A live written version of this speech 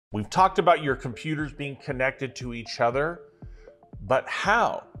We've talked about your computers being connected to each other, but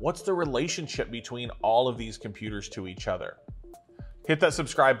how? What's the relationship between all of these computers to each other? Hit that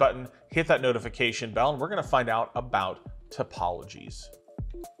subscribe button, hit that notification bell, and we're going to find out about topologies.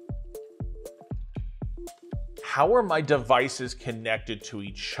 How are my devices connected to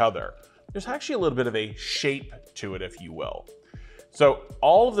each other? There's actually a little bit of a shape to it, if you will. So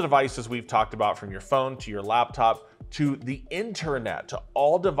all of the devices we've talked about, from your phone to your laptop to the internet, to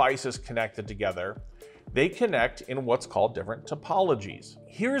all devices connected together, they connect in what's called different topologies.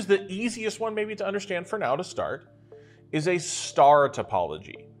 Here's the easiest one maybe to understand for now to start, is a star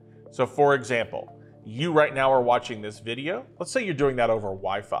topology. So for example, you right now are watching this video. Let's say you're doing that over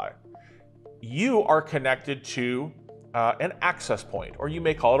Wi-Fi. You are connected to an access point, or you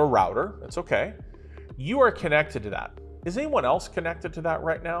may call it a router. That's okay. You are connected to that. Is anyone else connected to that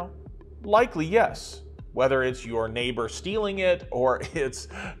right now? Likely yes. Whether it's your neighbor stealing it, or it's,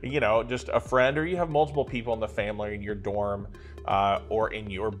 just a friend, or you have multiple people in the family, in your dorm, or in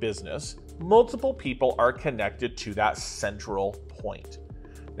your business, multiple people are connected to that central point.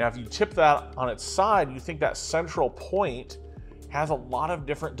 Now, if you tip that on its side, you think that central point has a lot of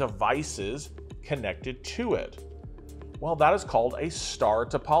different devices connected to it. Well, that is called a star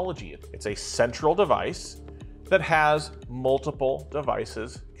topology. It's a central device that has multiple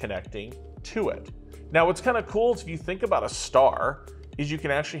devices connecting to it. Now, what's kind of cool is if you think about a star, is you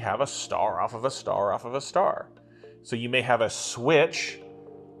can actually have a star off of a star off of a star. So you may have a switch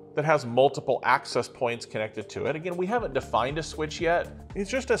that has multiple access points connected to it. Again, we haven't defined a switch yet. It's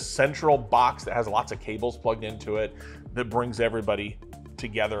just a central box that has lots of cables plugged into it that brings everybody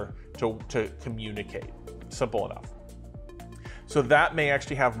together to communicate. Simple enough. So that may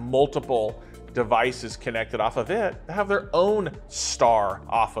actually have multiple devices connected off of it that have their own star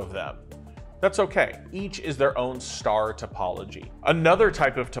off of them. That's okay. Each is their own star topology. Another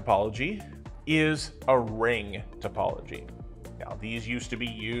type of topology is a ring topology. Now, these used to be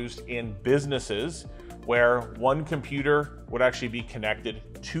used in businesses where one computer would actually be connected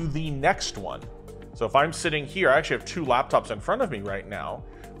to the next one. So if I'm sitting here, I actually have two laptops in front of me right now.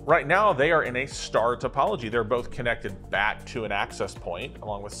 Right now, they are in a star topology. They're both connected back to an access point,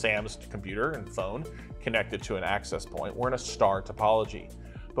 along with Sam's computer and phone connected to an access point. We're in a star topology.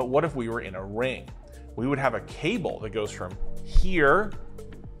 But what if we were in a ring? We would have a cable that goes from here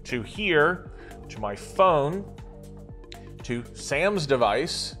to my phone to Sam's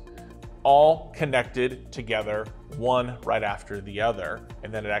device, all connected together, one right after the other,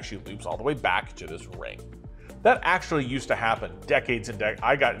 and then it actually loops all the way back to this ring. That actually used to happen decades and decades.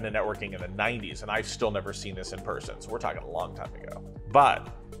 I got into networking in the 90s, and I've still never seen this in person, so we're talking a long time ago. But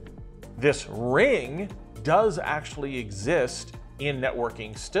this ring does actually exist in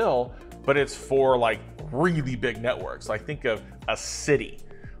networking still, but it's for like really big networks. Like think of a city.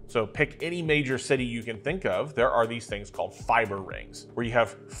 So pick any major city you can think of. There are these things called fiber rings, where you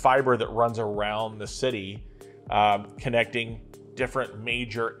have fiber that runs around the city, connecting different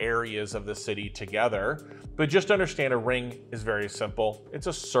major areas of the city together. But just understand, a ring is very simple. It's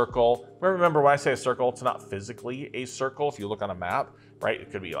a circle. Remember, when I say a circle, it's not physically a circle. If you look on a map, right,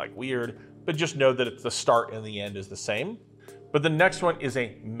 it could be like weird, but just know that it's the start and the end is the same. But the next one is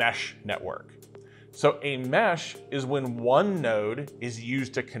a mesh network. So a mesh is when one node is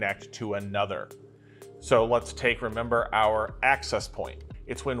used to connect to another. So let's remember our access point.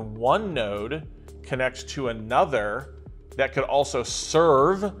 It's when one node connects to another that could also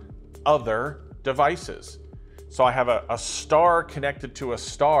serve other devices. So I have a star connected to a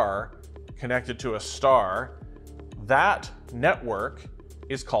star, connected to a star. That network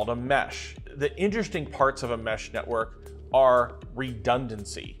is called a mesh. The interesting parts of a mesh network are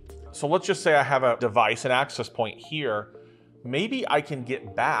redundancy. So let's just say I have a device, an access point here. Maybe I can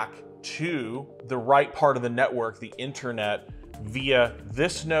get back to the right part of the network, the internet, via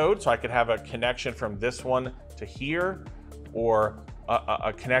this node. So I could have a connection from this one to here, or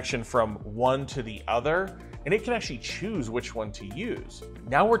a connection from one to the other, and it can actually choose which one to use.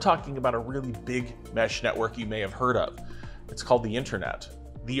 Now we're talking about a really big mesh network you may have heard of. It's called the internet.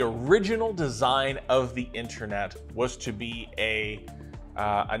 The original design of the internet was to be a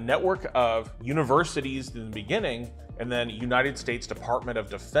network of universities in the beginning, and then United States Department of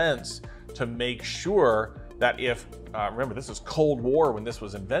Defense, to make sure that if, remember this is Cold War when this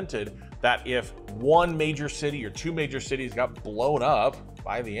was invented, that if one major city or two major cities got blown up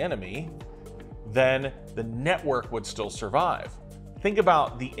by the enemy, then the network would still survive. Think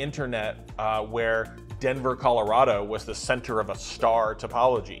about the internet where Denver, Colorado was the center of a star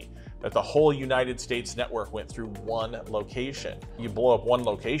topology, that the whole United States network went through one location. You blow up one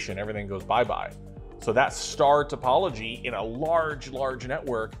location, everything goes bye-bye. So that star topology in a large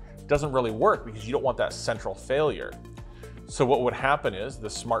network doesn't really work because you don't want that central failure. So what would happen is the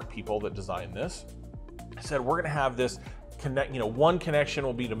smart people that designed this said, we're going to have this connect, one connection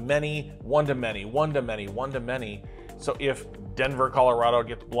will be to many, one to many, one to many, one to many. So if Denver, Colorado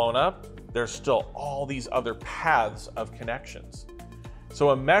gets blown up, there's still all these other paths of connections.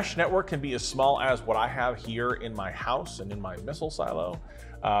 So a mesh network can be as small as what I have here in my house and in my missile silo,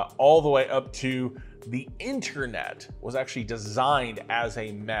 all the way up to the internet was actually designed as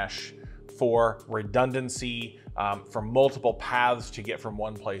a mesh for redundancy, for multiple paths to get from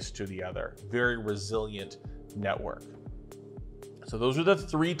one place to the other. Very resilient network. So those are the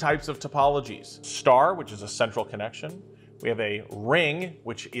three types of topologies. Star, which is a central connection. We have a ring,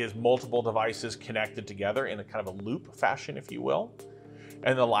 which is multiple devices connected together in a kind of a loop fashion, if you will.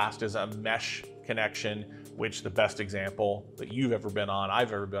 And the last is a mesh connection, which the best example that you've ever been on,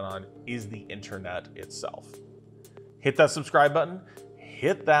 I've ever been on, is the internet itself. Hit that subscribe button,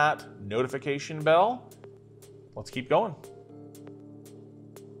 hit that notification bell. Let's keep going.